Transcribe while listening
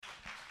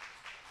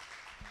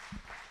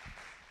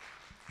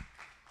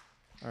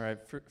All right,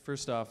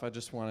 first off, I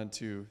just wanted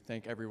to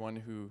thank everyone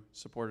who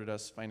supported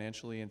us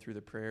financially and through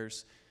the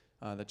prayers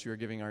that you are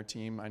giving our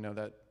team. I know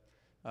that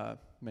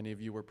many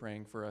of you were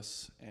praying for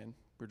us, and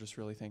we're just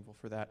really thankful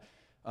for that.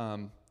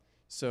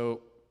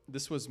 So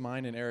this was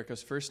mine and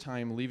Erica's first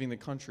time leaving the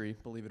country,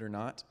 believe it or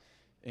not,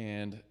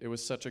 and it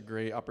was such a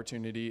great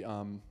opportunity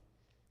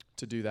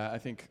to do that. I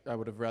think I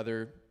would have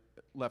rather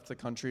left the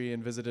country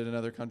and visited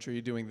another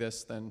country doing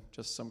this than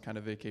just some kind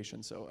of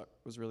vacation, so I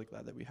was really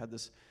glad that we had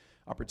this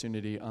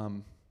opportunity.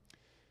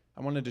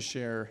 I wanted to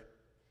share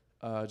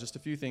just a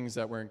few things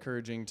that were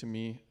encouraging to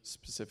me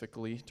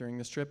specifically during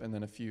this trip, and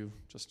then a few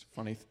just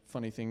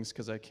funny things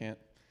because I can't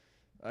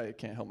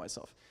help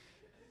myself.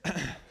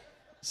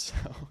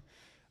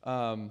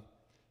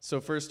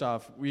 So first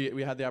off,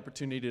 we had the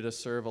opportunity to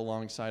serve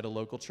alongside a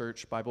local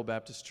church, Bible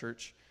Baptist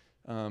Church,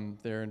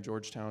 there in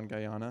Georgetown,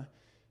 Guyana.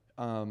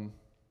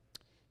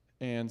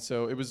 And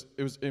so it was,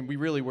 and we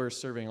really were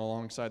serving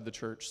alongside the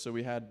church. So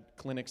we had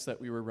clinics that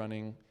we were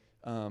running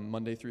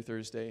Monday through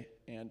Thursday,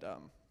 and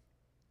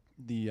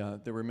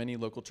there were many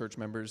local church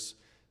members,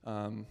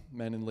 men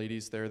and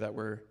ladies there that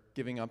were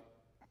giving up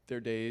their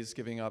days,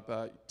 taking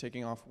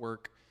off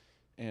work,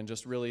 and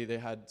just really they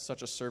had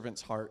such a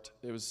servant's heart.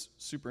 It was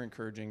super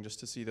encouraging just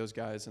to see those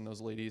guys and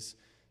those ladies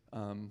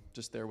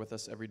just there with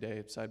us every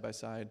day, side by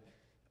side,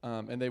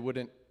 and they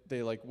wouldn't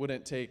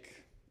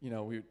take. We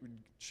would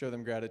show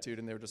them gratitude,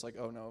 and they were just like,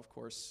 oh, no, of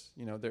course.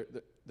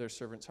 Their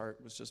servant's heart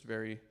was just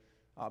very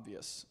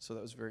obvious, so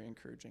that was very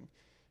encouraging.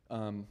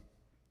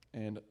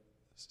 And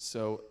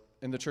so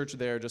in the church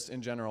there, just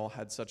in general,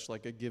 had such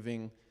like a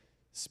giving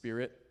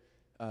spirit.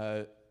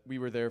 We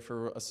were there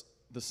for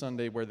the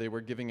Sunday where they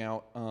were giving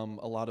out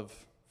a lot of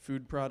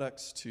food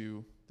products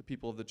to the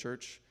people of the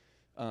church.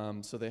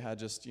 So they had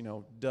just,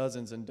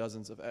 dozens and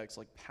dozens of eggs,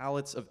 like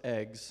pallets of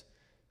eggs,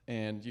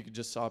 and you could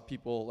just saw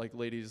people, like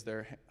ladies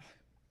there,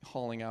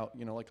 hauling out,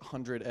 like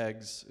 100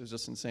 eggs. It was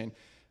just insane.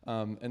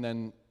 And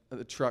then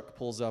the truck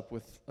pulls up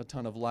with a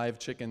ton of live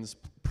chickens,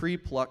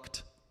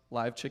 pre-plucked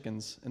live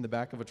chickens in the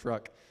back of a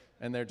truck,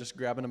 and they're just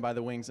grabbing them by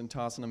the wings and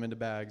tossing them into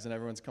bags, and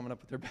everyone's coming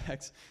up with their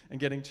bags and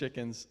getting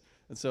chickens.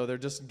 And so they're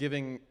just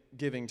giving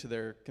to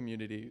their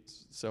community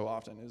so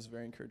often. It was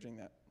very encouraging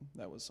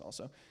that was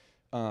also.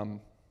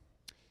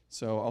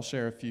 So I'll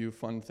share a few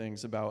fun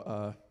things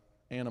about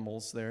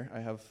animals there. I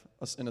have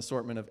an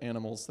assortment of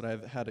animals that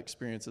I've had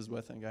experiences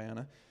with in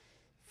Guyana.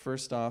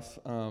 First off,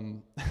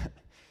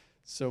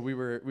 so we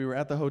were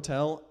at the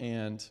hotel,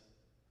 and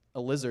a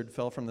lizard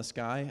fell from the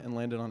sky and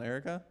landed on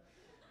Erica.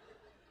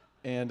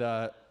 And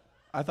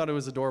I thought it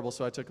was adorable,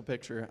 so I took a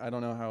picture. I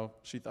don't know how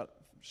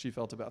she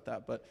felt about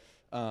that, but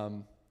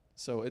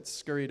so it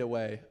scurried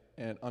away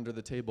and under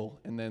the table.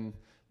 And then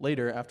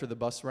later, after the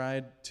bus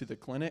ride to the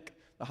clinic,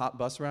 the hot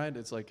bus ride,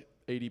 it's like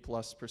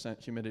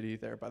 80+% humidity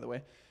there, by the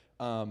way.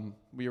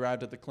 We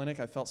arrived at the clinic.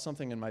 I felt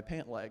something in my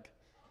pant leg,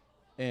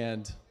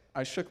 and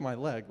I shook my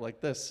leg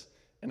like this,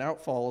 and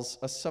out falls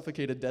a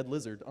suffocated dead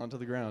lizard onto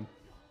the ground.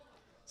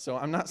 So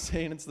I'm not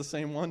saying it's the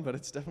same one, but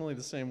it's definitely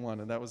the same one,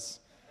 and that was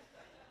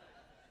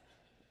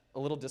a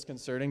little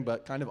disconcerting,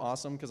 but kind of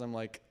awesome, because I'm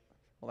like,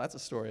 well, that's a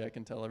story I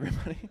can tell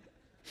everybody.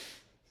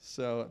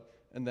 So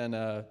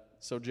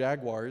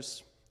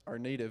jaguars are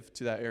native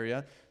to that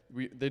area.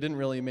 They didn't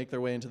really make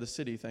their way into the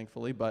city,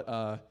 thankfully,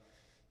 but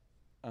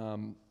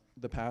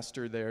the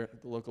pastor there,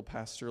 the local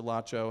pastor,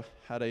 Lacho,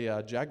 had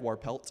a jaguar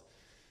pelt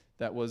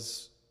that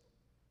was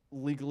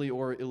legally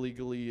or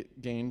illegally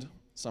gained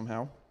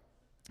somehow.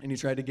 And he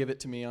tried to give it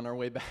to me on our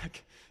way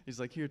back. He's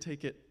like, here,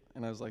 take it.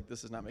 And I was like,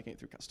 this is not making it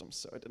through customs,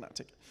 so I did not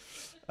take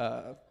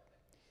it.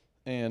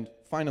 And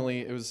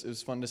finally, it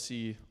was fun to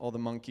see all the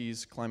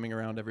monkeys climbing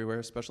around everywhere,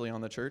 especially on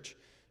the church.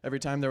 Every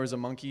time there was a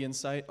monkey in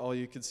sight, all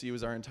you could see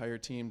was our entire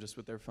team just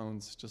with their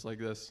phones, just like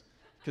this.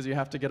 Because you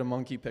have to get a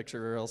monkey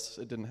picture or else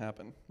it didn't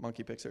happen.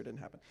 Monkey picture didn't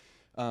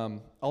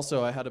happen.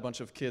 Also, I had a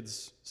bunch of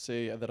kids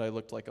say that I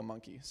looked like a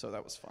monkey, so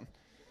that was fun.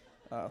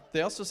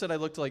 They also said I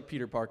looked like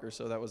Peter Parker,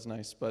 so that was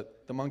nice,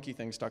 but the monkey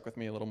thing stuck with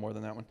me a little more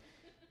than that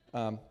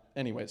one.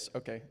 Anyways,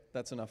 okay,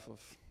 that's enough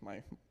of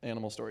my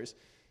animal stories.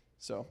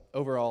 So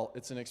overall,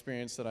 it's an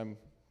experience that I'm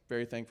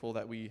very thankful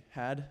that we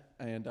had,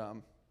 and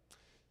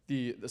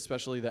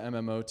especially the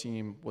MMO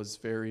team was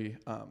very,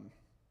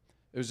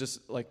 it was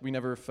just like we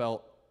never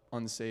felt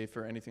unsafe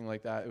or anything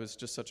like that. It was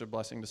just such a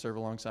blessing to serve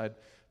alongside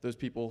those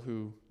people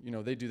who,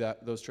 they do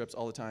those trips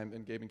all the time.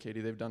 And Gabe and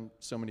Katie, they've done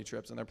so many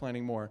trips, and they're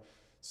planning more.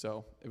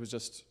 So it was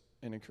just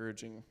an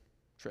encouraging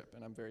trip,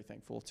 and I'm very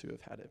thankful to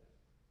have had it.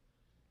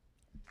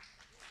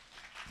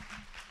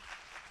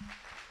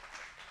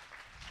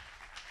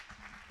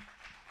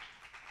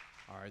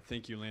 All right,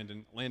 thank you,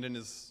 Landon. Landon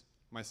is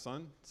my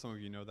son. Some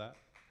of you know that.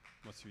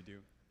 Most of you do.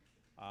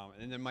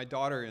 And then my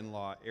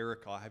daughter-in-law,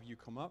 Erica, I'll have you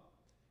come up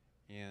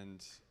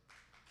and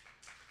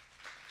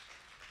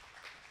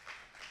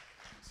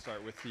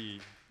start with the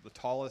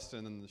tallest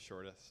and then the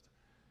shortest.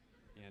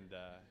 And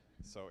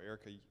so,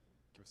 Erica,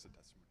 give us a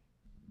testimony.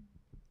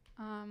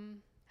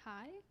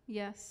 Hi.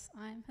 Yes,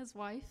 I'm his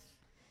wife.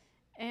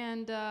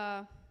 And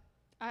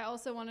I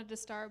also wanted to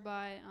start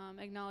by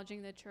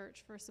acknowledging the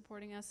church for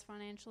supporting us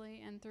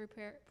financially and through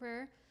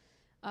prayer.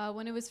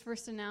 When it was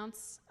first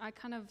announced,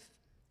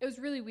 it was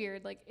really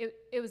weird. Like,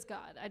 it was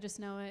God. I just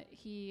know it.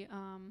 He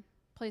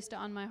placed it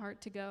on my heart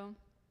to go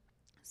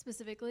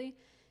specifically.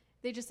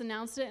 They just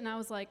announced it, and I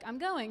was like, I'm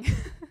going.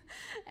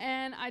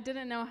 And I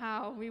didn't know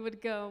how we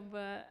would go,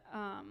 but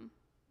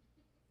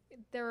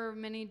there were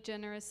many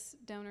generous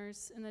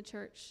donors in the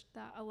church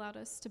that allowed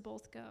us to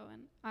both go,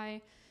 and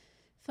I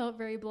felt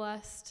very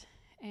blessed.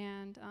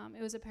 And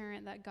it was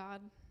apparent that God,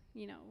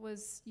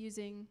 was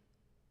using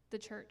the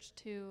church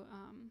to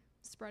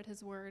spread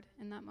his word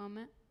in that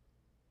moment.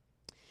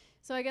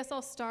 So I guess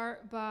I'll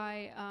start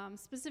by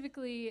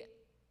specifically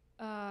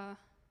a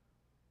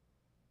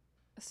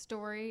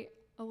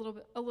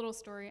little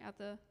story at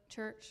the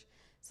church.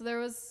 So there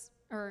was,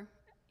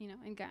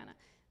 in Guyana,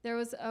 there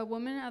was a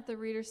woman at the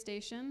reader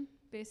station,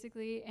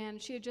 basically, and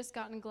she had just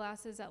gotten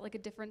glasses at like a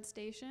different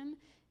station,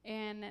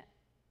 and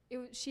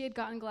she had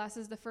gotten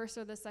glasses the first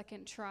or the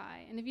second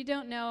try. And if you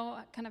don't know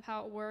kind of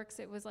how it works,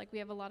 it was like we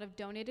have a lot of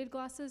donated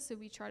glasses, so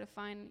we try to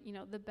find,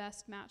 the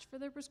best match for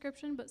their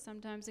prescription, but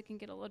sometimes it can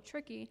get a little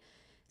tricky.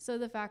 So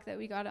the fact that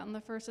we got it on the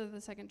first or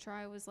the second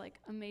try was like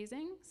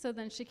amazing. So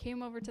then she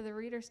came over to the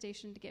reader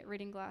station to get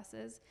reading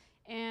glasses,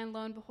 and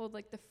lo and behold,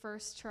 like the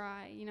first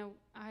try,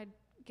 I had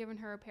given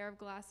her a pair of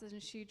glasses,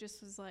 and she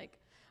just was like,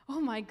 oh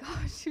my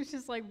gosh, she was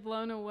just like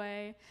blown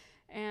away.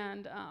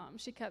 And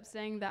she kept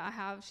saying that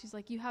she's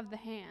like, you have the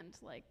hand,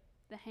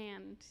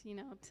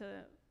 to,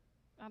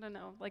 I don't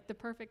know, like the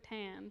perfect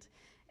hand.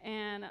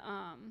 And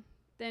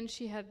then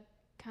she had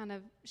kind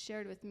of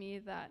shared with me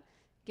that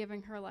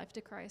giving her life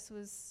to Christ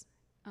was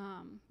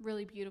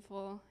really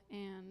beautiful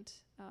and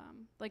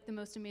like the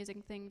most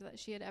amazing thing that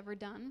she had ever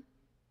done.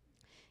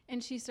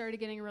 And she started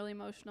getting really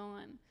emotional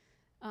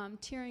and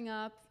tearing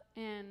up.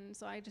 And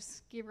so I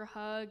just gave her a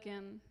hug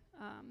and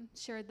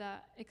shared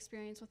that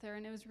experience with her,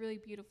 and it was really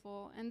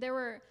beautiful. And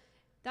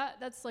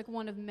that's like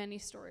one of many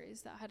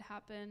stories that had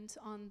happened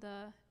on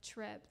the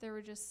trip. There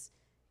were just,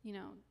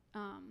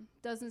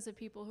 dozens of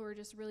people who were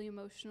just really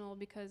emotional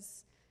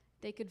because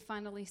they could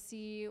finally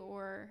see,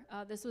 or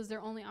this was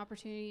their only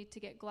opportunity to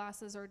get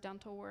glasses or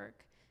dental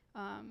work,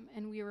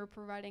 and we were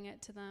providing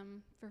it to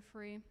them for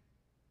free.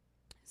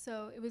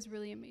 So it was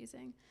really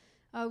amazing.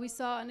 We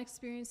saw and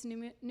experienced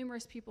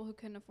numerous people who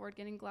couldn't afford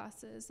getting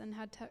glasses and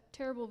had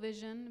terrible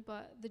vision,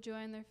 but the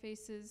joy on their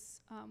faces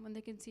when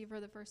they could see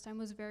for the first time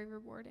was very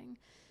rewarding.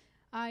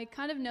 I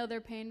kind of know their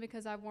pain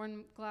because I've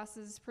worn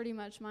glasses pretty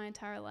much my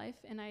entire life,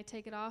 and I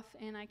take it off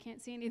and I can't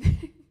see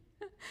anything.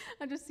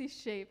 I just see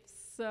shapes.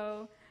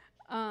 So,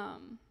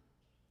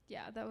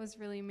 that was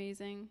really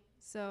amazing.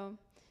 So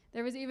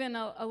there was even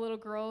a little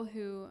girl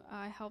who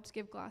I helped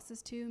give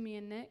glasses to, me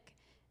and Nick.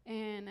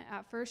 And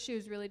at first she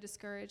was really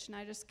discouraged, and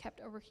I just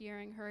kept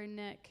overhearing her and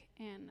Nick,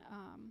 and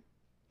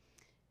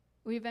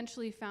we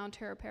eventually found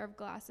her a pair of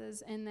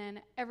glasses, and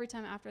then every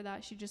time after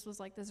that she just was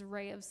like this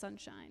ray of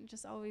sunshine,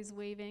 just always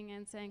waving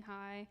and saying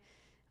hi.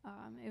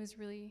 It was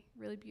really,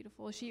 really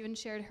beautiful. She even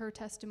shared her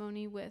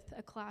testimony with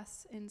a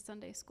class in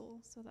Sunday school,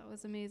 so that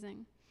was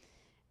amazing.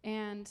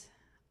 And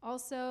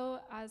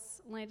also,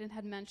 as Landon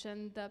had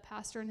mentioned, the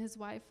pastor and his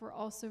wife were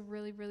also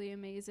really, really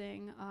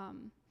amazing.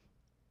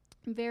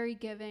 Very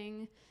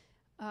giving,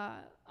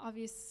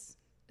 obvious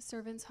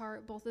servant's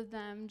heart. Both of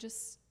them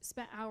just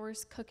spent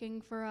hours cooking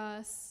for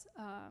us.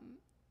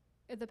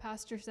 The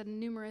pastor said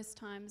numerous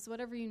times,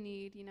 whatever you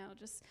need,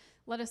 just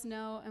let us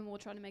know and we'll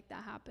try to make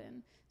that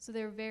happen. So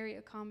they were very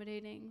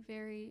accommodating,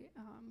 very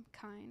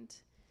kind.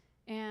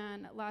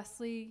 And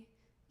lastly,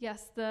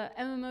 yes, the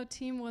MMO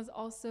team was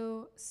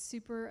also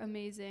super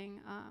amazing,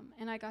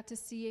 and I got to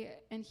see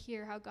and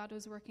hear how God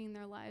was working in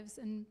their lives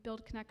and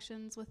build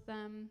connections with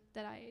them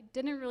that I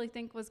didn't really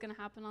think was going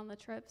to happen on the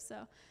trip.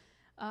 So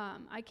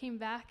I came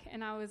back,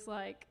 and I was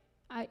like,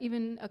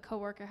 even a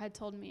coworker had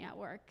told me at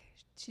work,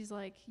 she's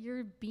like,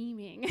 you're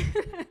beaming.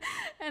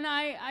 And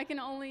I can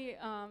only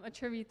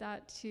attribute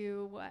that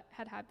to what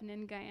had happened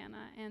in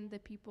Guyana and the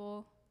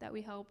people that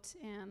we helped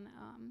and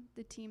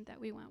the team that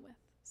we went with.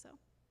 So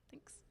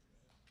thanks.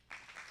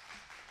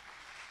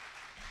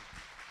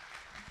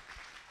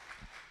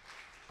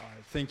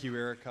 Thank you,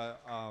 Erica.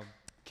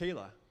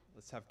 Kayla,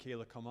 let's have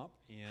Kayla come up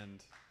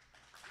and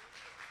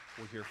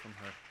we'll hear from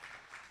her.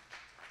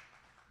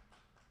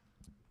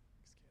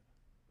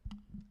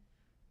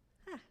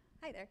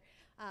 Hi there.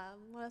 I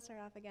want to start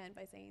off again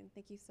by saying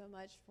thank you so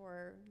much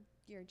for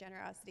your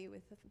generosity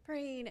with the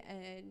praying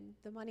and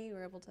the money. We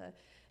were able to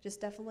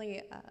just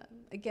definitely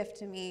a gift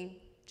to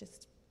me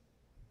just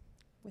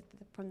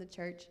from the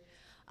church.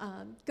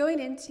 Going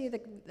into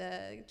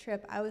the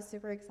trip, I was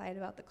super excited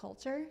about the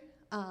culture.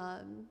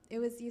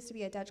 It used to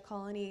be a Dutch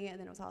colony, and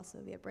then it was also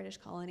be a British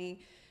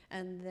colony,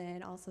 and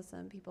then also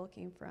some people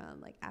came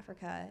from like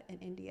Africa and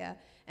India,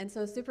 and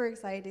so super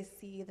excited to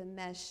see the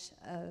mesh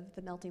of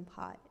the melting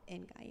pot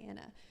in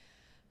Guyana.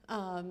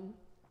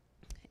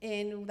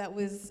 And that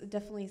was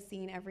definitely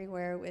seen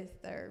everywhere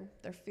with their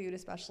food,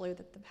 especially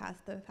that the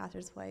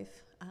pastor's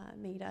wife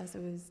made us.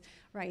 It was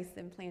rice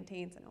and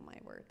plantains, and oh my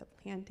word, the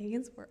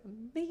plantains were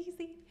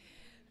amazing.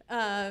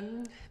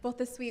 Both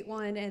the sweet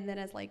one and then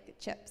as like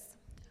chips.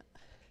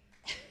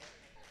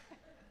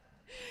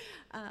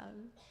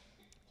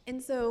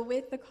 And so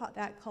with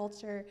that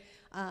culture,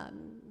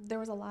 there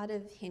was a lot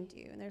of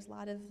Hindu, and there's a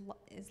lot of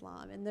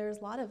Islam, and there's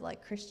a lot of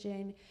like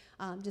Christian,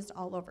 just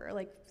all over,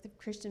 like the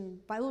Christian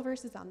Bible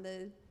verses on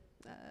the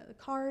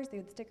cars. They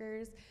had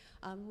stickers.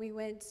 We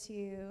went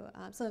to,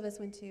 some of us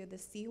went to the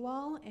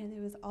seawall, and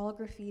it was all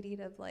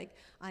graffitied of like,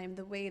 I am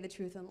the way, the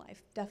truth, and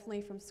life,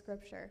 definitely from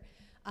scripture.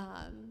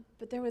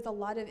 But there was a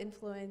lot of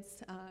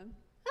influence,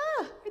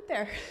 right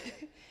there.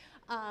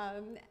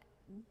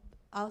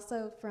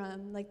 Also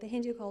from like the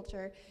Hindu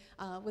culture,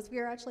 we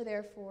were actually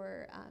there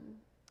for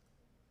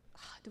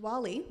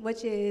Diwali,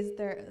 which is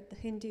the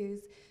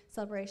Hindus'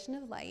 celebration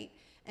of light,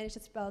 and it's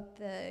just about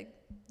the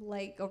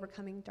light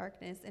overcoming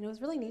darkness. And it was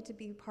really neat to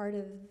be part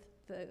of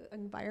the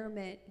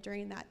environment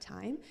during that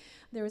time.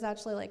 There was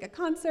actually like a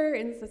concert,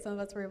 and so some of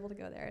us were able to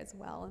go there as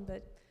well.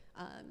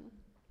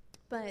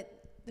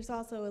 But there's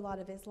also a lot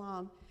of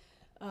Islam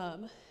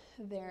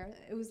there.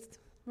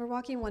 We're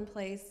walking one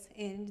place,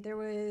 and there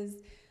was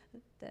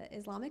the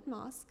Islamic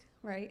mosque,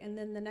 right? And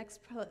then the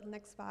next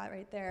spot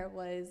right there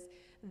was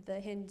the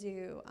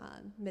Hindu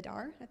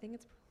Midar, I think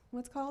it's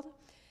what's called.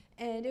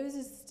 And it was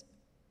just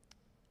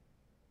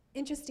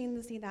interesting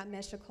to see that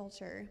mesh of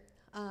culture.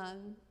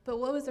 But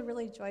what was a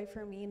really joy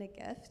for me and a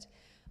gift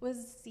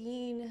was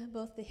seeing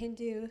both the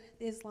Hindu,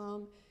 the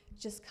Islam,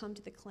 just come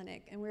to the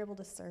clinic, and we're able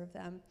to serve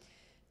them.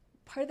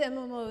 Part of the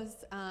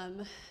MMO's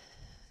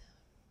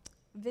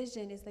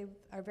vision is they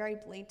are very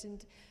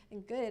blatant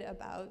and good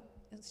about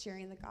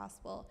sharing the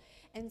gospel.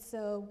 And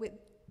so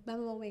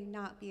MMO may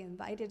not be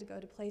invited to go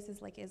to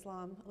places like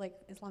Islam, like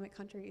Islamic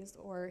countries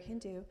or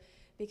Hindu,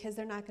 because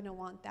they're not going to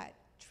want that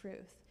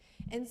truth.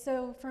 And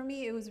so for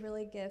me, it was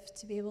really a gift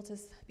to be able to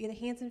be the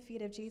hands and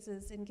feet of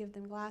Jesus and give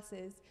them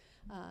glasses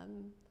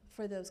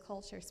for those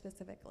cultures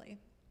specifically.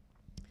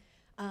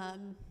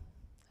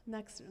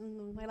 Next,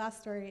 my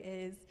last story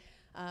is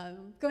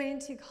going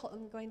to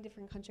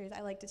different countries.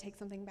 I like to take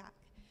something back.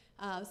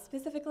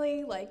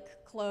 Specifically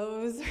like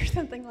clothes or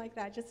something like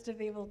that, just to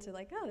be able to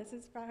like, oh, this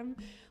is from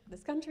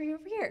this country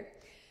over here.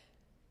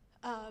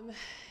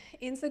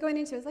 And so going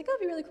into it, it's like, oh,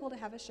 it'd be really cool to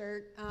have a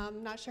shirt.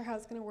 Not sure how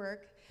it's gonna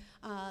work,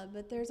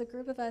 but there's a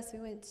group of us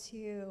who went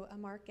to a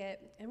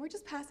market, and we're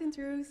just passing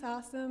through, saw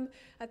some,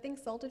 I think,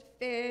 salted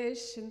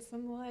fish and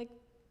some like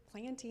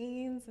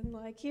plantains and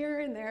like here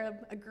and there,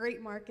 a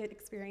great market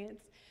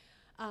experience,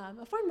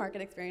 a farm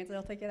market experience,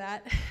 I'll take it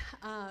at.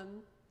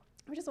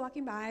 We're just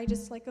walking by,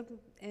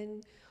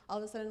 and all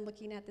of a sudden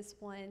looking at this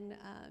one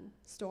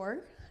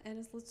store,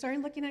 and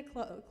starting looking at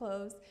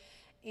clothes,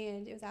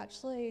 and it was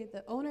actually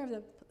the owner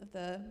of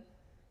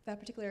that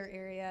particular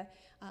area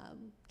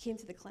came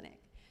to the clinic.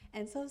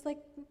 And so I was like,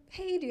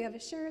 hey, do you have a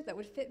shirt that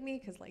would fit me?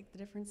 Because like the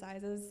different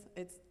sizes,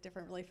 it's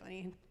different, really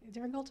funny in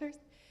different cultures.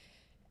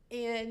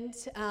 And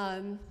so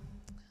I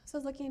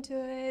was looking into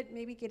it,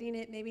 maybe getting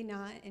it, maybe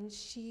not, and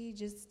she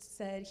just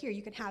said, here,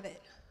 you can have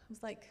it. I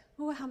was like,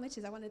 oh, how much is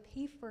it? I want to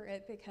pay for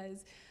it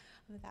because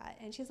of that.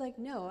 And she's like,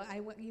 no,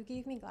 you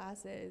gave me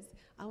glasses.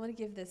 I want to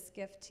give this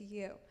gift to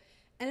you.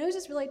 And it was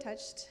just really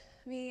touched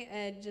me,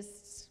 and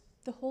just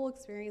the whole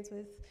experience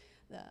with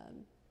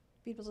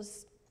people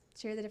just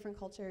share the different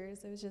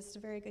cultures. It was just a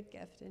very good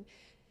gift. And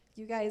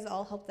you guys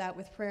all helped out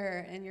with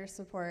prayer and your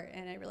support,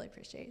 and I really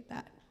appreciate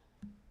that.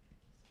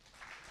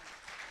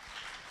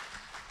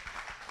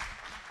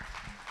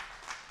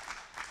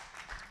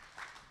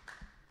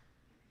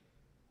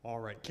 All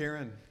right,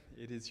 Karen,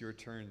 it is your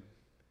turn.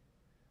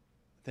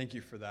 Thank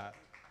you for that.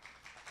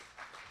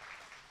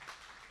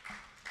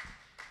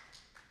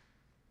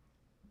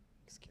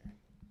 Thanks, Karen.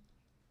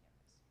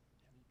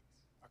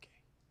 Okay.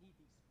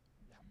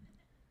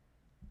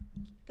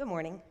 Good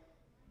morning.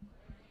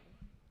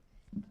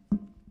 All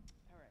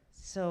right.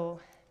 So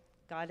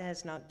God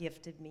has not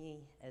gifted me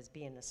as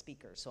being a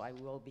speaker, so I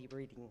will be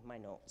reading my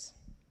notes.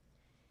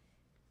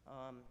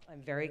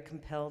 I'm very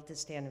compelled to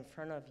stand in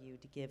front of you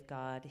to give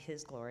God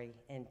his glory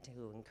and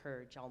to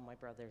encourage all my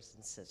brothers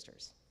and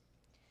sisters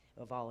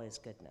of all his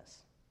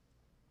goodness.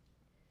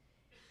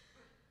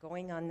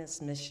 Going on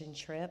this mission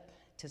trip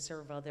to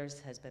serve others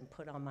has been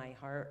put on my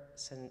heart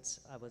since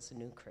I was a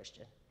new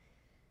Christian.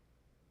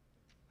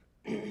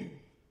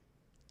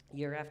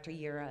 Year after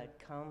year,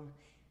 I'd come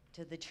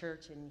to the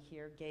church and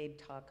hear Gabe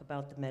talk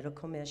about the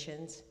medical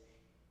missions.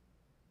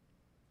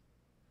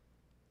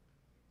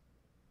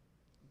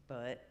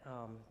 But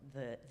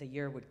the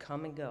year would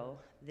come and go.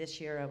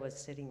 This year I was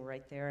sitting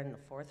right there in the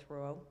fourth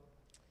row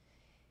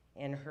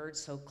and heard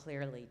so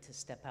clearly to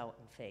step out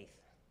in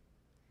faith.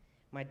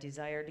 My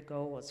desire to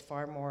go was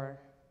far more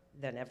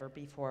than ever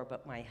before,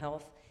 but my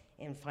health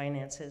and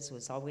finances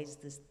was always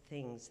the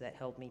things that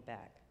held me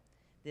back.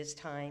 This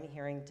time,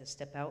 hearing to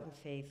step out in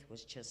faith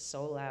was just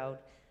so loud,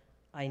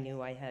 I knew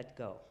I had to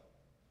go.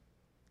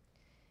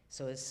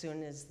 So as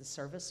soon as the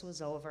service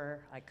was over,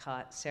 I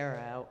caught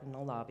Sarah out in the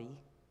lobby,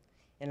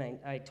 and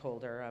I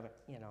told her,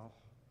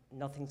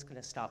 nothing's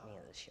going to stop me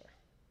this year.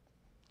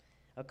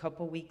 A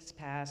couple weeks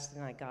passed,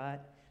 and I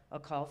got a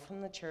call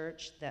from the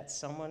church that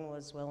someone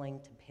was willing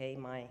to pay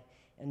my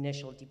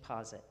initial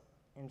deposit.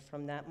 And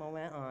from that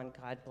moment on,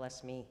 God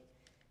blessed me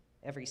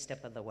every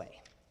step of the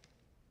way.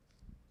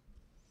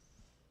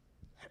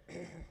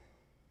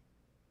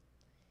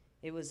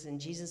 It was in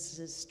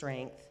Jesus'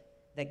 strength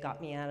that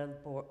got me out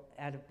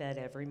of bed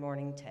every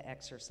morning to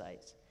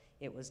exercise.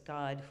 It was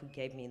God who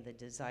gave me the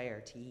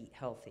desire to eat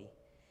healthy.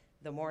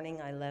 The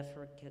morning I left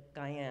for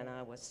Guyana,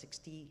 I was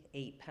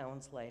 68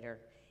 pounds lighter,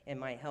 and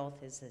my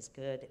health is as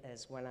good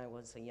as when I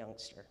was a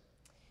youngster.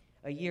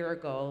 A year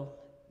ago,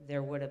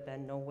 there would have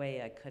been no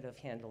way I could have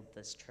handled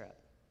this trip.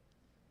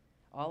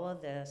 All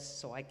of this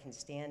so I can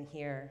stand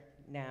here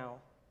now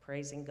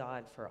praising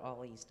God for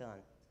all he's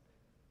done.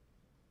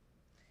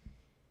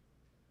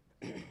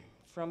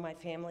 From my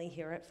family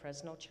here at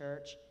Fresno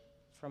Church,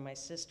 from my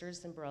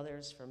sisters and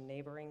brothers from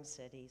neighboring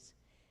cities,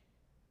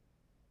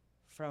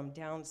 from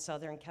down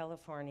Southern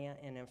California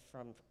and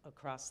from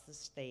across the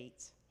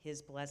states,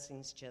 his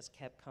blessings just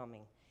kept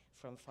coming.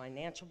 From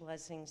financial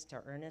blessings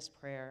to earnest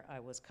prayer,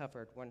 I was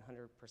covered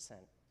 100%.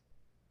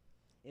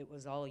 It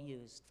was all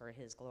used for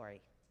his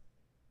glory.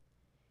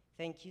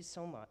 Thank you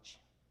so much.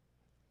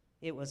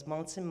 It was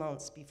months and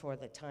months before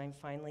the time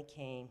finally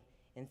came,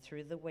 and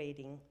through the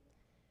waiting,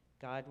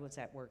 God was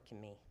at work in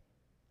me,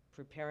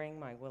 preparing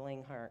my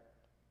willing heart.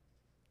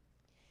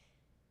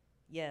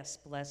 Yes,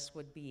 blessed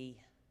would be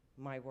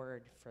my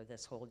word for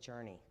this whole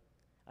journey.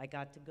 I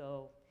got to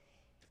go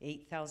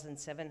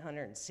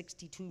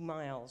 8,762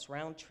 miles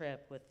round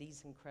trip with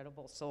these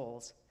incredible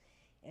souls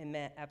and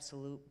met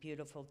absolute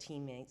beautiful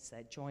teammates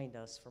that joined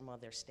us from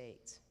other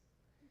states.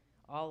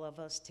 All of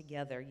us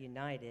together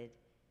united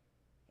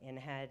and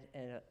had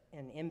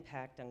an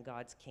impact on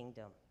God's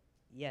kingdom.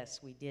 Yes,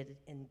 we did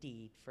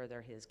indeed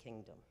further his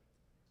kingdom.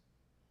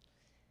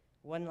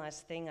 One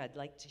last thing I'd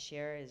like to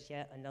share is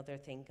yet another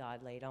thing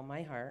God laid on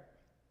my heart.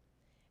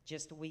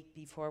 Just a week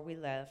before we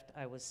left,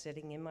 I was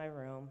sitting in my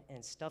room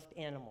and stuffed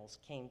animals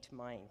came to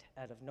mind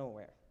out of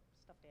nowhere.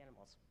 Stuffed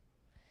animals.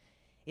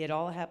 It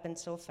all happened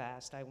so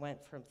fast. I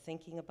went from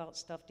thinking about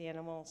stuffed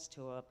animals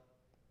to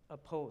a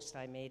post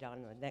I made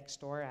on the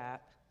Nextdoor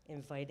app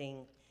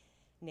inviting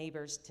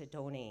neighbors to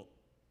donate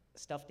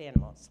stuffed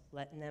animals,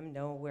 letting them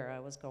know where I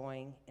was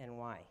going and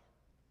why.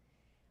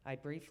 I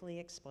briefly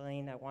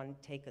explained I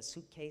wanted to take a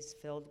suitcase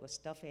filled with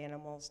stuffed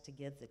animals to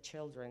give the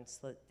children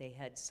so that they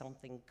had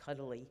something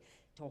cuddly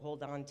to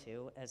hold on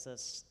to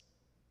as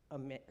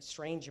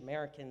strange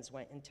Americans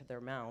went into their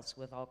mouths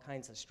with all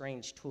kinds of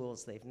strange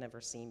tools they've never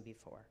seen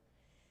before.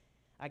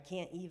 I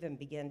can't even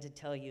begin to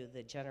tell you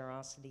the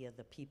generosity of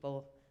the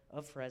people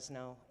of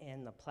Fresno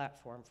and the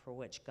platform for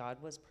which God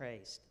was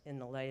praised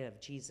and the light of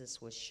Jesus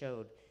was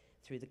showed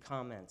through the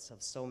comments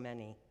of so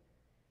many.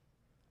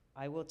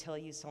 I will tell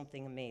you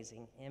something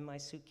amazing. In my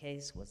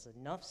suitcase was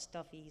enough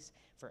stuffies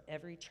for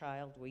every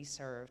child we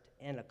served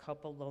and a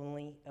couple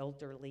lonely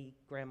elderly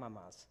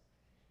grandmamas.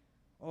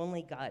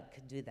 Only God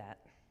could do that.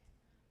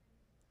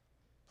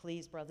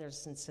 Please,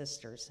 brothers and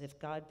sisters, if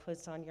God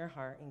puts on your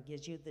heart and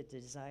gives you the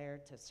desire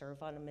to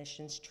serve on a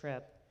missions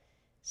trip,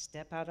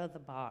 step out of the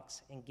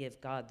box and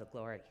give God the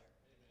glory.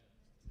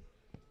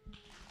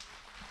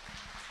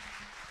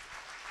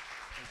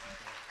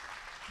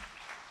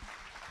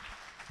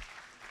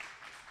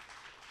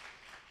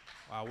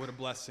 Wow, what a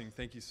blessing.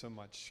 Thank you so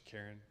much,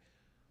 Karen.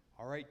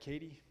 All right,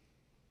 Katie.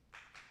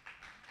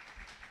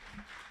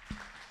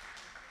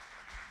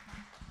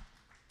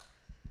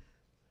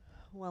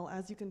 Well,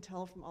 as you can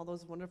tell from all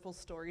those wonderful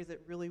stories,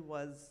 it really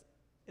was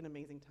an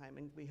amazing time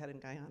we had in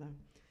Guyana.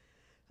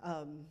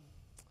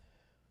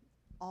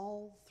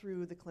 All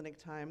through the clinic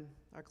time,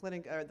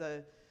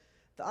 the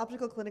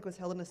optical clinic was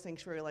held in a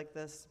sanctuary like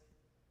this.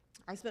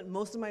 I spent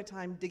most of my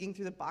time digging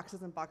through the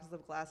boxes and boxes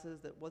of glasses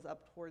that was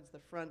up towards the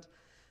front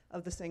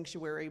of the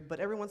sanctuary,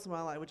 but every once in a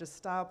while I would just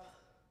stop,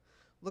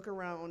 look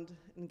around,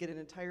 and get an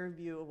entire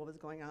view of what was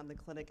going on in the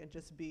clinic and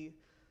just be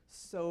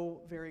so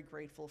very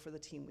grateful for the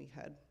team we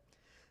had.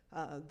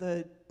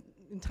 The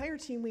entire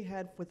team we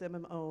had with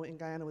MMO in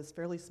Guyana was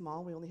fairly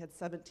small. We only had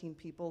 17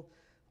 people.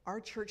 Our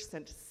church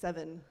sent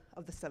 7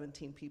 of the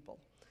 17 people.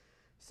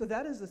 So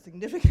that is a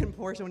significant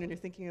portion when you're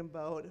thinking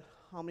about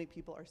how many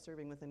people are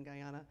serving within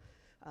Guyana.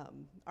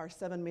 Our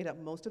 7 made up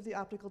most of the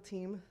optical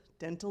team.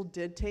 Dental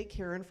did take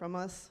Karen from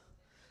us,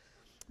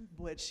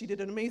 which she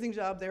did an amazing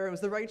job there. It was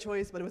the right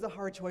choice, but it was a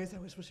hard choice. I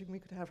was wishing we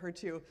could have her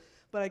too.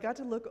 But I got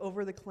to look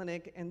over the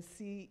clinic and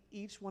see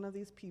each one of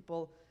these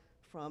people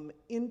from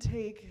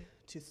intake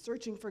to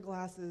searching for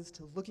glasses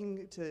to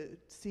looking to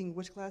seeing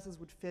which glasses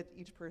would fit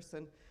each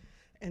person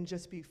and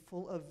just be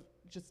full of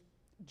just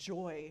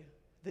joy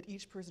that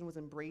each person was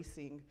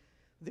embracing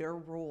their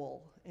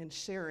role and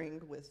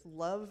sharing with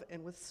love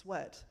and with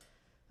sweat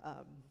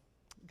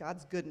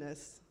God's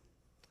goodness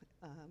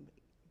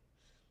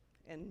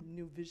and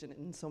new vision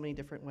in so many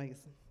different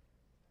ways.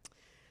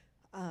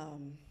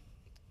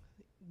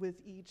 with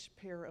each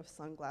pair of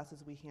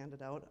sunglasses we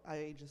handed out,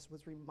 I just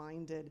was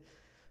reminded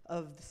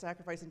of the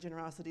sacrifice and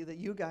generosity that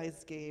you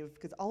guys gave,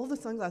 because all of the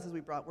sunglasses we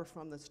brought were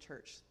from this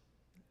church.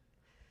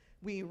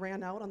 We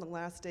ran out on the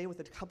last day with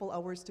a couple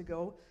hours to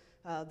go.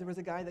 There was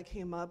a guy that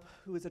came up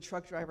who was a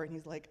truck driver, and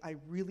he's like, I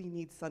really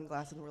need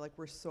sunglasses. And we're like,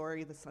 we're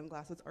sorry, the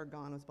sunglasses are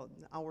gone. It was about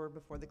an hour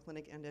before the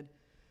clinic ended.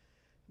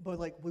 But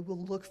like, we will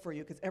look for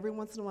you, because every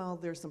once in a while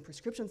there's some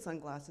prescription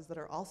sunglasses that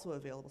are also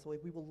available. So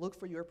like, we will look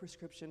for your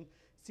prescription,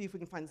 see if we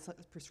can find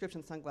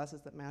prescription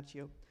sunglasses that match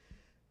you.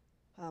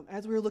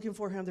 As we were looking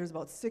for him, there's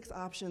about 6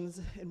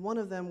 options, and one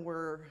of them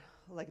were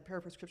like a pair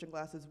of prescription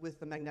glasses with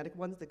the magnetic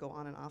ones that go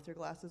on and off their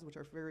glasses, which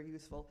are very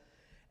useful,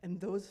 and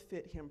those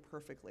fit him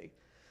perfectly.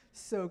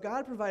 So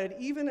God provided,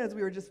 even as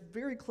we were just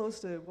very close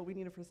to what we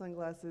needed for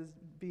sunglasses,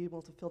 be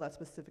able to fill that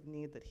specific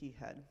need that he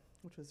had,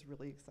 which was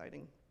really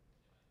exciting.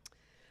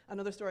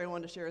 Another story I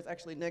wanted to share is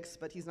actually Nick's,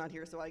 but he's not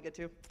here, so I get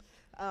to.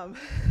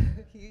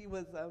 He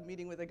was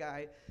meeting with a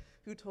guy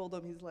who told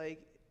him, he's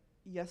like,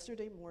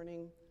 yesterday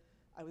morning,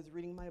 I was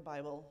reading my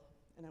Bible,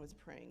 and I was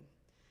praying.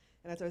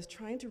 And as I was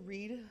trying to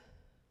read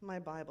my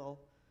Bible,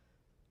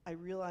 I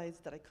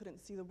realized that I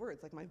couldn't see the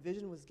words. Like, my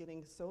vision was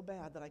getting so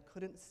bad that I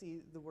couldn't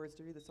see the words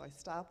to read it. So I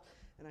stopped,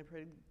 and I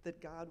prayed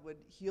that God would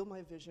heal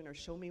my vision or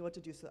show me what to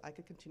do so that I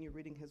could continue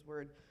reading his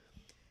word.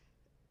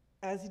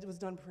 As he was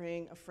done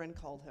praying, a friend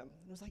called him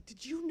and was like,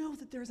 did you know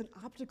that there's an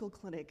optical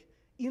clinic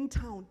in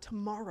town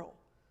tomorrow?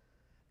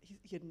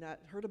 He had not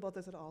heard about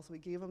this at all, so we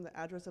gave him the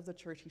address of the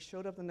church. He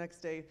showed up the next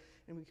day,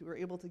 and we were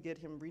able to get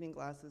him reading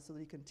glasses so that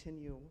he could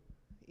continue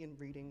in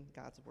reading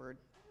God's word.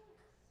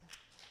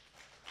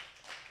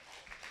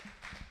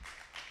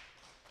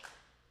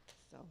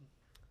 So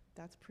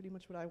that's pretty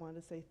much what I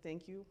wanted to say.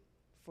 Thank you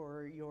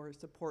for your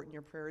support and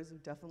your prayers. We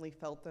definitely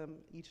felt them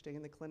each day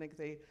in the clinic.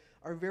 They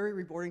are very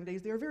rewarding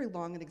days. They are very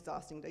long and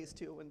exhausting days,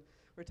 too. When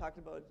we're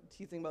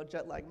teasing about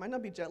jet lag. Might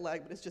not be jet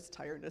lag, but it's just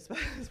tiredness at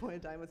this point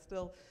in time. It's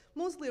still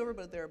mostly over,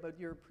 but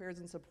your prayers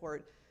and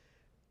support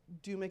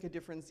do make a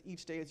difference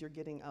each day as you're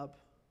getting up,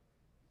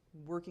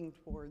 working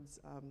towards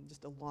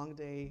just a long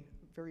day,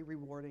 very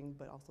rewarding,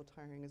 but also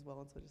tiring as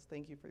well. And so just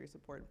thank you for your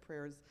support and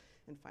prayers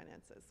and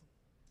finances.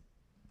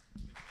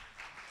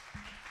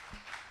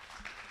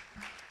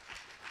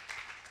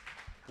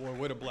 Boy,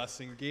 what a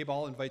blessing. Gabe,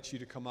 I'll invite you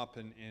to come up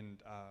and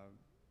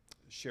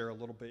share a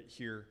little bit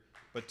here.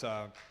 But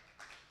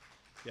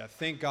yeah,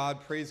 thank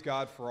God, praise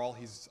God for all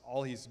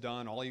he's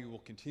done, all he will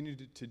continue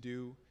to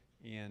do,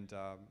 and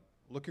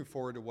looking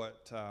forward to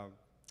what,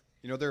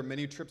 there are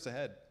many trips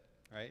ahead,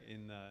 right,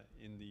 in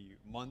the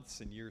months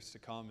and years to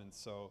come, and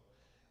so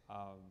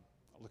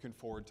looking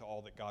forward to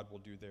all that God will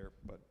do there.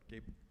 But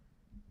Gabe.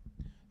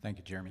 Thank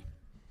you, Jeremy.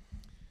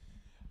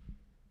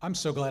 I'm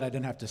so glad I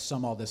didn't have to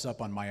sum all this up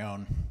on my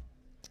own.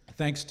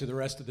 Thanks to the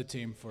rest of the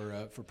team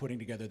for putting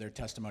together their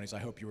testimonies. I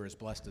hope you were as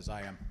blessed as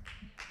I am.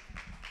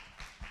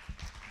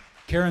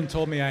 Karen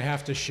told me I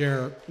have to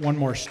share one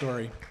more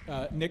story.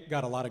 Nick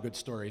got a lot of good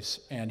stories,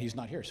 and he's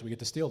not here, so we get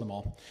to steal them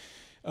all.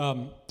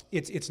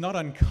 It's not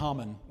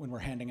uncommon when we're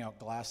handing out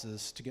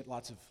glasses to get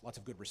lots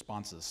of good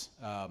responses.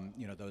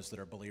 Those that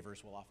are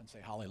believers will often say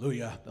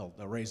hallelujah.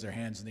 They'll raise their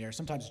hands in the air.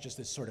 Sometimes it's just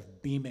this sort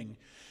of beaming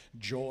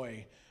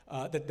joy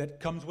that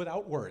comes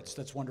without words.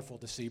 That's wonderful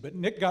to see. But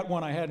Nick got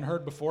one I hadn't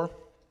heard before.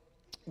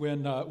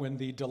 When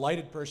the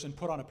delighted person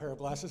put on a pair of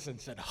glasses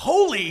and said,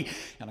 holy,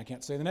 and I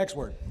can't say the next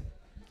word.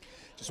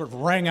 Just sort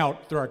of rang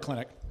out through our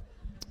clinic.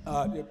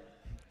 It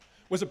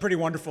was a pretty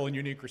wonderful and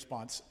unique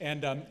response,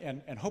 and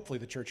hopefully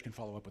the church can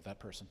follow up with that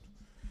person.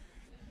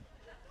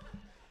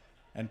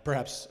 And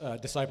perhaps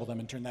disciple them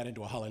and turn that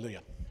into a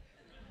hallelujah.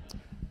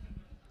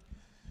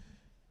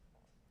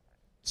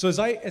 So as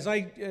I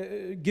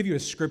give you a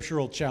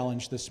scriptural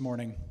challenge this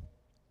morning,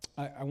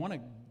 I want to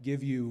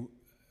give you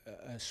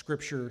a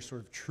scripture,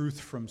 sort of truth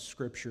from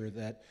scripture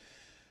that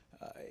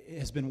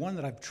has been one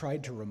that I've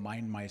tried to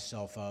remind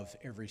myself of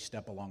every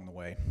step along the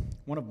way.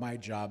 One of my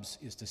jobs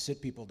is to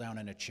sit people down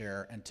in a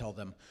chair and tell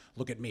them,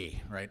 look at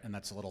me, right? And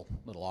that's a little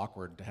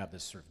awkward to have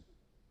this sort of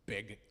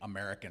big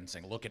American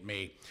saying, look at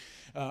me.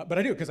 But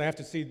I do, because I have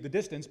to see the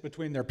distance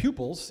between their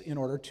pupils in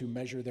order to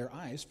measure their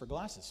eyes for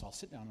glasses. So I'll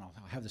sit down and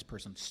I'll have this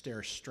person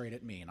stare straight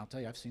at me. And I'll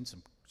tell you, I've seen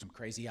some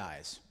crazy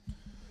eyes.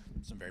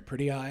 Some very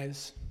pretty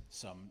eyes,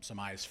 some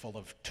eyes full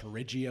of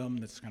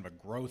pterygium, that's kind of a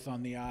growth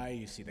on the eye.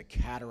 You see the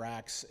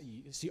cataracts,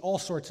 you see all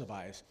sorts of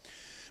eyes.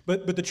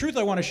 But the truth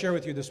I want to share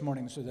with you this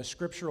morning, so the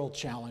scriptural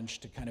challenge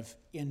to kind of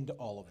end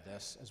all of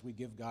this as we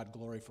give God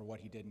glory for what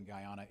he did in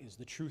Guyana, is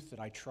the truth that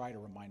I try to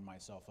remind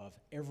myself of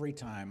every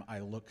time I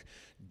look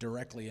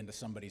directly into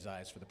somebody's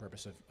eyes for the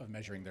purpose of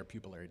measuring their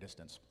pupillary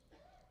distance.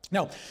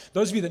 Now,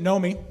 those of you that know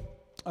me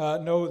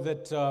know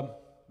that...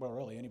 well,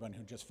 really, anyone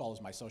who just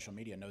follows my social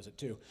media knows it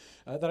too,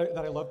 that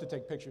I love to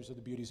take pictures of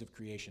the beauties of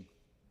creation.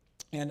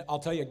 And I'll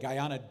tell you,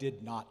 Guyana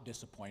did not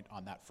disappoint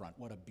on that front.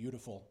 What a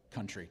beautiful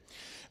country.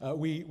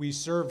 We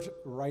served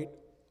right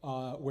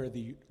where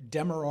the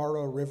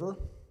Demerara River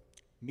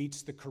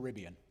meets the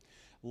Caribbean.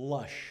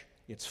 Lush.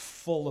 It's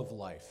full of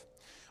life.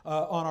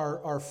 On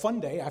our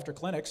fun day after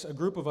clinics, a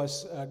group of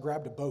us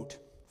grabbed a boat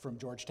from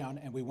Georgetown,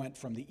 and we went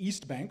from the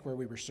east bank, where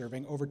we were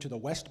serving, over to the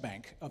west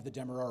bank of the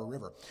Demerara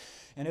River.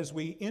 And as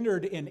we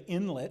entered an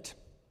inlet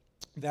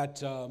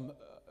that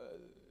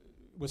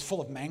was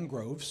full of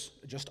mangroves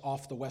just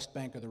off the west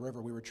bank of the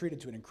river, we were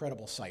treated to an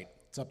incredible sight.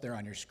 It's up there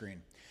on your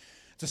screen.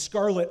 It's a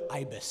scarlet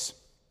ibis.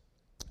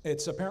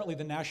 It's apparently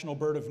the national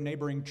bird of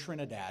neighboring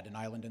Trinidad, an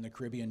island in the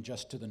Caribbean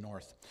just to the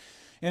north.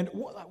 And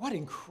what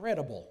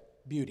incredible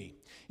beauty.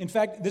 In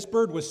fact, this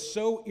bird was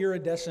so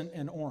iridescent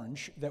and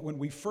orange that when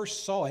we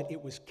first saw it,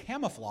 it was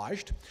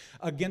camouflaged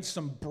against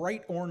some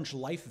bright orange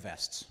life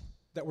vests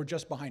that were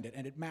just behind it,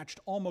 and it matched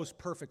almost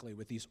perfectly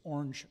with these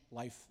orange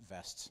life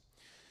vests.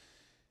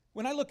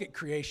 When I look at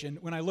creation,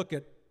 when I look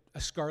at a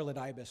scarlet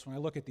ibis, when I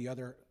look at the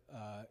other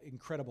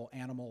incredible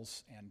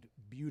animals and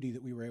beauty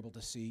that we were able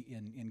to see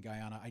in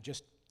Guyana, I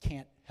just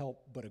can't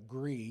help but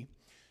agree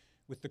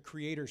with the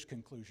Creator's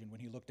conclusion when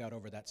he looked out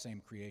over that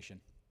same creation.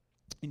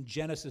 In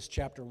Genesis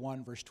chapter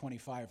 1, verse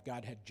 25,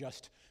 God had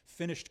just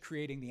finished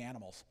creating the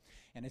animals.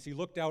 And as he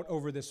looked out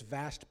over this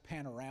vast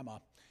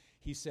panorama,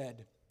 he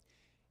said,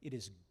 "It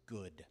is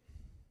good."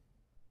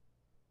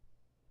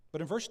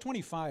 But in verse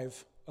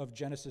 25 of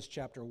Genesis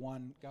chapter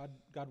 1,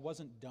 God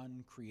wasn't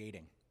done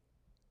creating.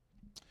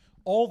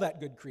 All that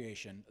good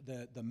creation,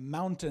 the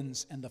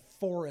mountains and the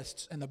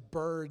forests and the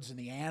birds and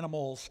the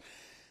animals,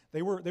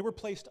 they were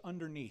placed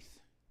underneath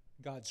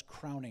God's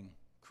crowning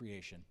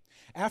creation.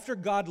 After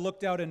God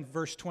looked out in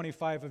verse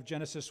 25 of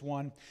Genesis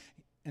 1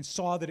 and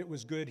saw that it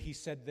was good, he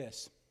said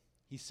this.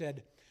 He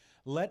said,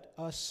 "Let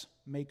us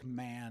make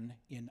man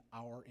in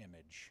our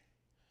image,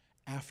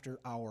 after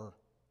our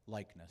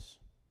likeness."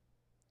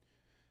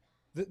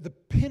 The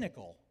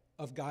pinnacle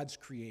of God's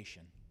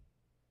creation,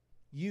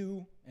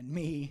 you and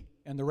me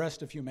and the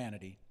rest of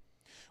humanity,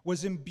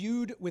 was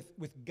imbued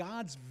with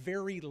God's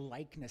very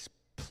likeness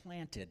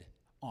planted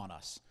on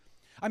us.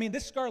 I mean,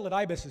 this scarlet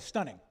ibis is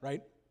stunning,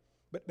 right?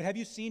 But have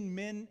you seen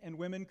men and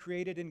women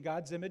created in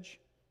God's image?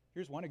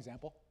 Here's one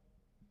example.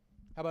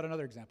 How about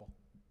another example?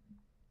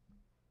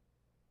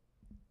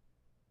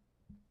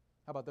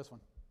 How about this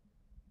one?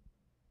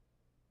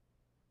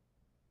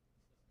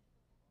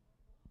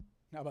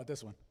 How about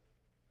this one?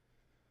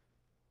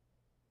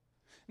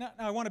 Now,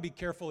 I want to be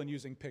careful in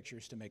using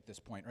pictures to make this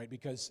point, right?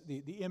 Because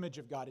the image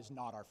of God is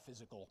not our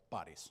physical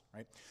bodies,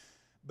 right?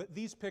 But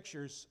these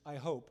pictures, I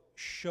hope,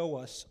 show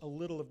us a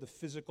little of the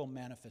physical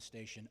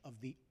manifestation of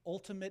the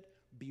ultimate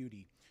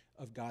beauty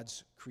of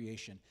God's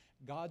creation,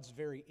 God's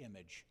very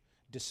image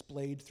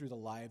displayed through the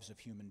lives of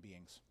human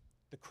beings,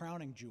 the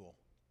crowning jewel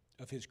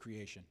of his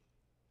creation.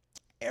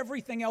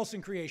 Everything else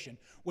in creation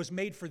was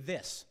made for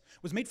this,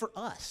 was made for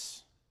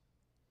us.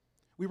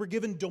 We were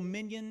given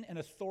dominion and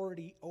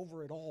authority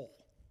over it all.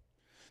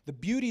 The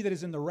beauty that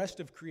is in the rest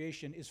of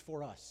creation is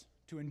for us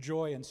to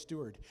enjoy and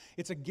steward.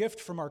 It's a gift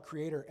from our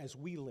Creator as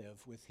we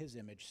live with his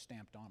image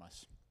stamped on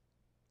us.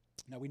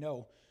 Now we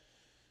know,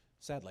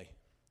 sadly,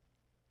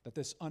 that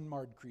this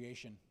unmarred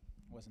creation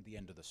wasn't the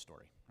end of the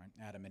story. Right?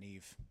 Adam and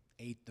Eve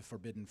ate the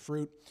forbidden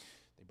fruit.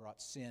 They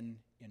brought sin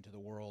into the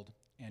world,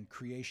 and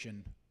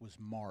creation was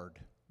marred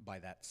by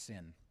that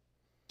sin.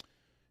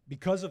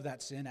 Because of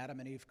that sin, Adam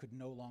and Eve could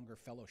no longer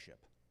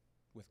fellowship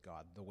with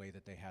God the way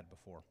that they had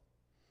before.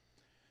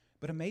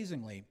 But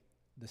amazingly,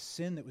 the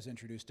sin that was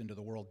introduced into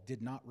the world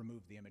did not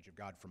remove the image of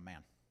God from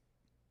man.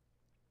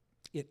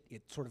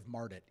 It sort of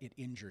marred it, it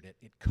injured it,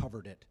 it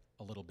covered it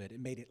a little bit, it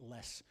made it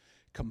less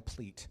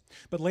complete.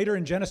 But later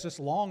in Genesis,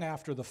 long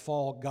after the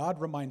fall, God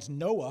reminds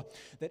Noah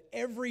that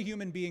every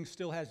human being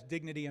still has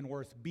dignity and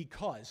worth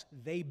because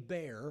they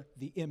bear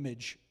the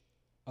image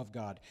of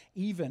God,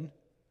 even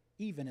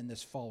in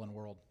this fallen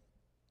world.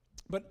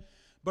 But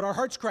our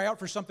hearts cry out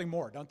for something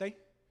more, don't they?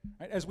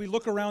 Right? As we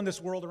look around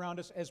this world around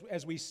us,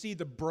 as we see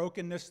the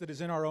brokenness that is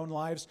in our own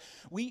lives,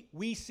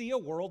 we see a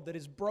world that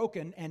is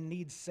broken and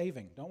needs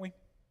saving, don't we?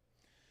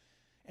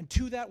 And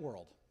to that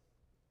world,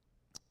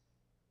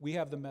 we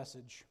have the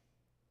message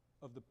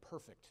of the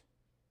perfect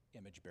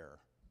image bearer,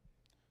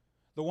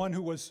 the one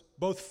who was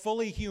both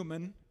fully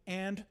human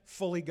and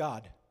fully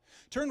God.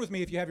 Turn with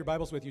me, if you have your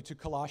Bibles with you, to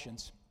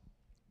Colossians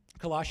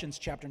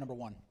chapter number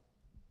 1.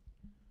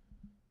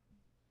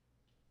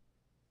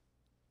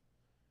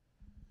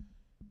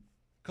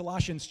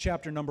 Colossians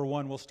chapter number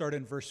 1, we'll start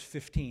in verse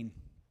 15.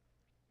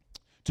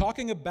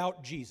 Talking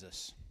about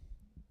Jesus,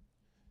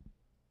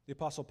 the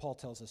Apostle Paul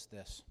tells us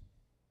this: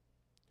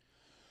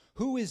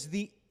 who is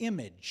the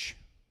image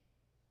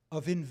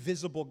of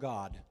invisible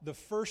God, the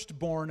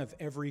firstborn of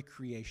every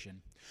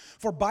creation.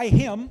 For by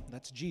him,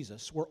 that's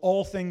Jesus, were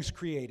all things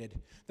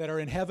created that are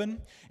in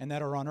heaven and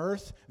that are on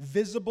earth,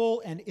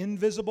 visible and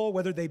invisible,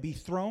 whether they be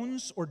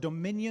thrones or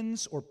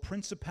dominions or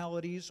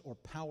principalities or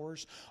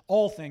powers.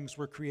 All things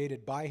were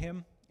created by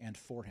him and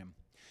for him.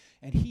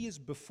 And he is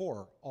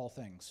before all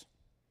things.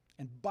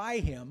 And by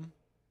him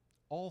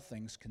all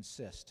things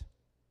consist.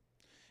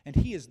 And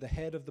he is the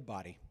head of the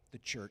body, the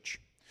church,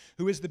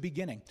 who is the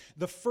beginning,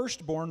 the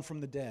firstborn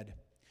from the dead,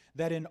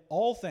 that in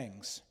all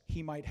things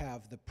he might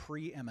have the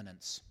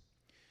preeminence.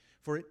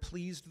 For it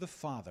pleased the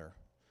Father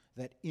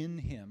that in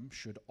him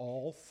should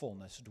all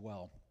fullness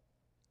dwell,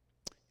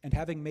 and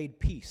having made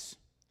peace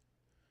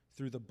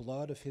through the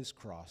blood of his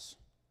cross,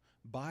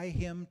 by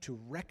him to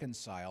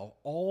reconcile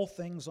all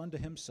things unto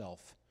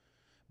himself.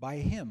 By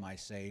him, I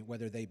say,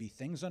 whether they be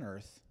things on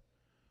earth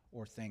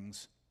or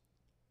things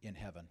in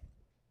heaven.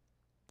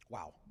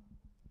 Wow.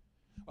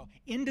 Well,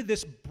 into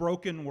this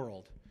broken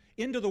world,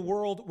 into the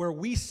world where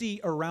we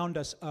see around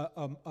us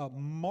a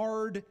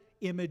marred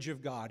image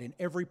of God in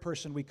every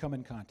person we come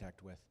in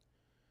contact with.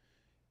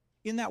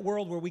 In that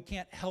world where we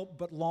can't help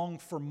but long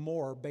for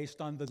more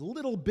based on the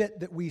little bit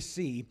that we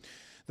see,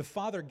 the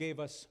Father gave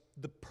us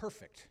the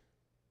perfect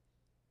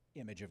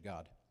image of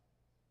God.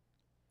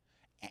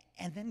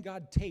 And then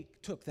God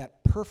took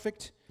that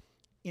perfect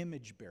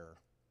image bearer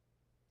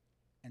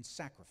and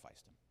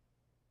sacrificed him.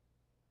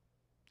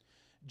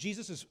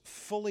 Jesus'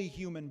 fully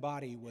human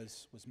body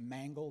was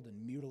mangled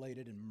and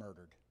mutilated and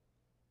murdered.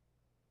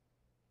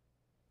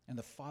 And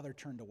the Father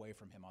turned away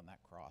from him on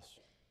that cross,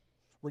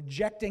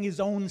 rejecting his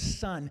own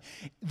Son,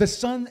 the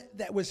Son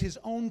that was his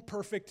own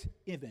perfect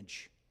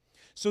image,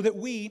 so that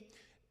we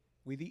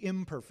the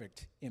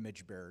imperfect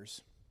image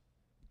bearers,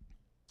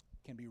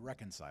 can be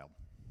reconciled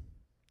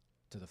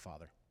to the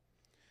Father.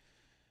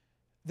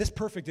 This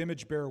perfect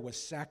image bearer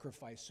was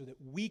sacrificed so that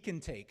we can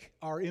take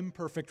our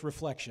imperfect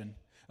reflection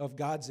of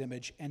God's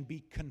image and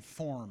be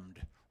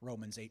conformed,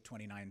 Romans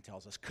 8:29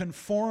 tells us,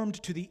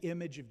 conformed to the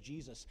image of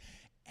Jesus.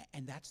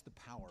 And that's the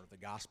power of the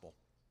gospel.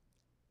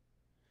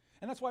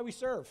 And that's why we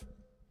serve.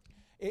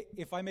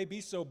 If I may be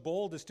so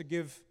bold as to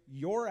give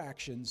your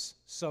actions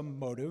some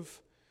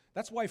motive,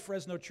 that's why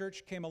Fresno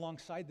Church came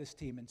alongside this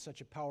team in such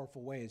a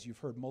powerful way, as you've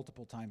heard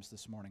multiple times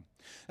this morning.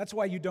 That's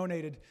why you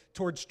donated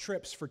towards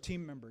trips for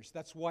team members.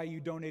 That's why you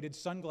donated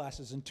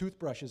sunglasses and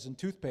toothbrushes and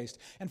toothpaste,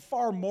 and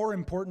far more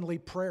importantly,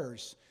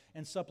 prayers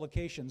and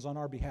supplications on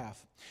our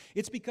behalf.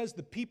 It's because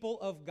the people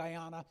of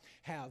Guyana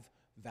have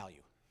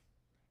value,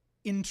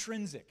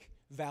 intrinsic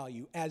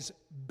value, as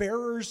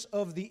bearers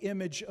of the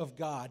image of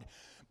God.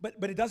 But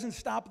it doesn't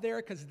stop there,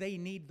 because they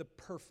need the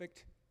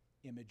perfect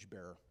image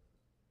bearer.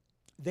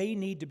 They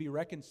need to be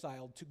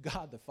reconciled to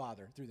God the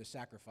Father through the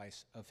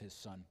sacrifice of his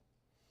Son.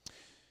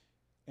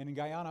 And in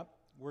Guyana,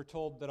 we're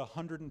told that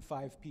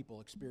 105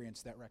 people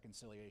experienced that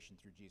reconciliation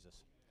through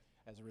Jesus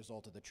as a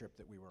result of the trip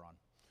that we were on.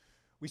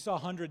 We saw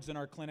hundreds in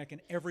our clinic,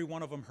 and every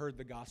one of them heard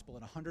the gospel,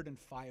 and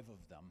 105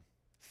 of them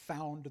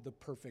found the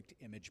perfect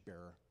image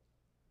bearer.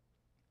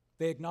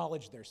 They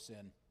acknowledged their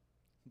sin.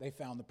 They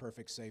found the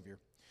perfect Savior.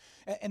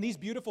 And these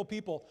beautiful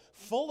people,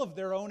 full of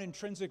their own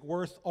intrinsic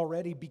worth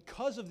already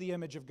because of the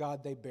image of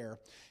God they bear,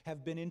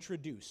 have been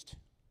introduced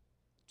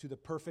to the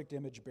perfect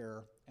image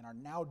bearer and are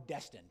now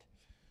destined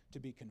to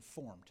be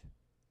conformed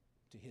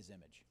to his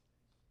image.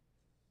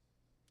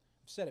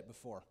 I've said it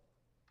before,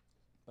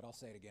 but I'll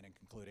say it again in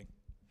concluding.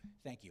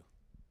 Thank you.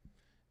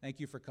 Thank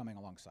you for coming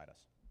alongside us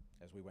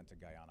as we went to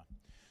Guyana.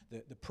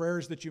 The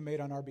prayers that you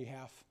made on our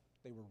behalf,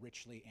 they were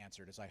richly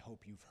answered, as I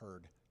hope you've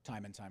heard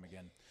time and time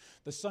again.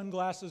 The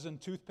sunglasses and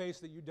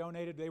toothpaste that you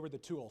donated, they were the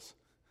tools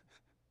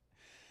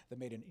that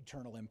made an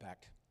eternal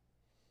impact.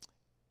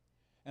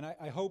 And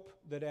I hope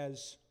that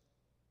as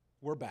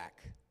we're back,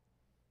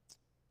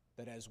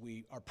 that as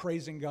we are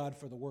praising God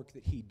for the work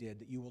that he did,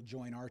 that you will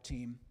join our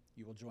team,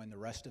 you will join the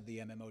rest of the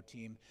MMO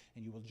team,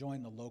 and you will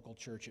join the local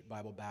church at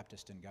Bible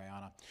Baptist in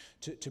Guyana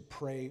to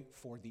pray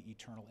for the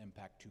eternal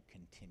impact to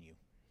continue.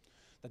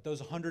 That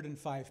those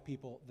 105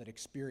 people that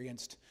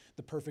experienced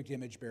the perfect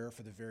image bearer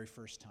for the very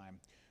first time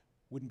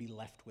wouldn't be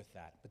left with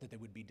that, but that they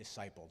would be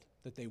discipled,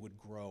 that they would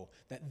grow,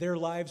 that their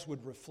lives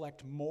would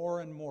reflect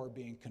more and more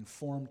being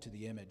conformed to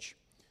the image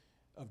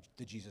of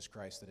the Jesus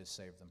Christ that has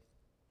saved them.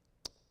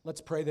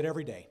 Let's pray that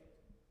every day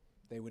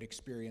they would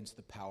experience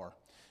the power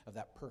of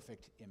that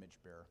perfect image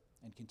bearer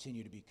and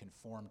continue to be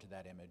conformed to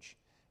that image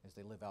as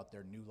they live out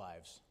their new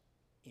lives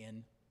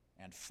in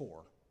and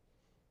for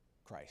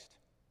Christ.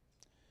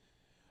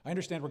 I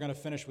understand we're going to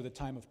finish with a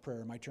time of prayer.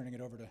 Am I turning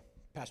it over to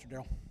Pastor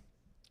Darrell?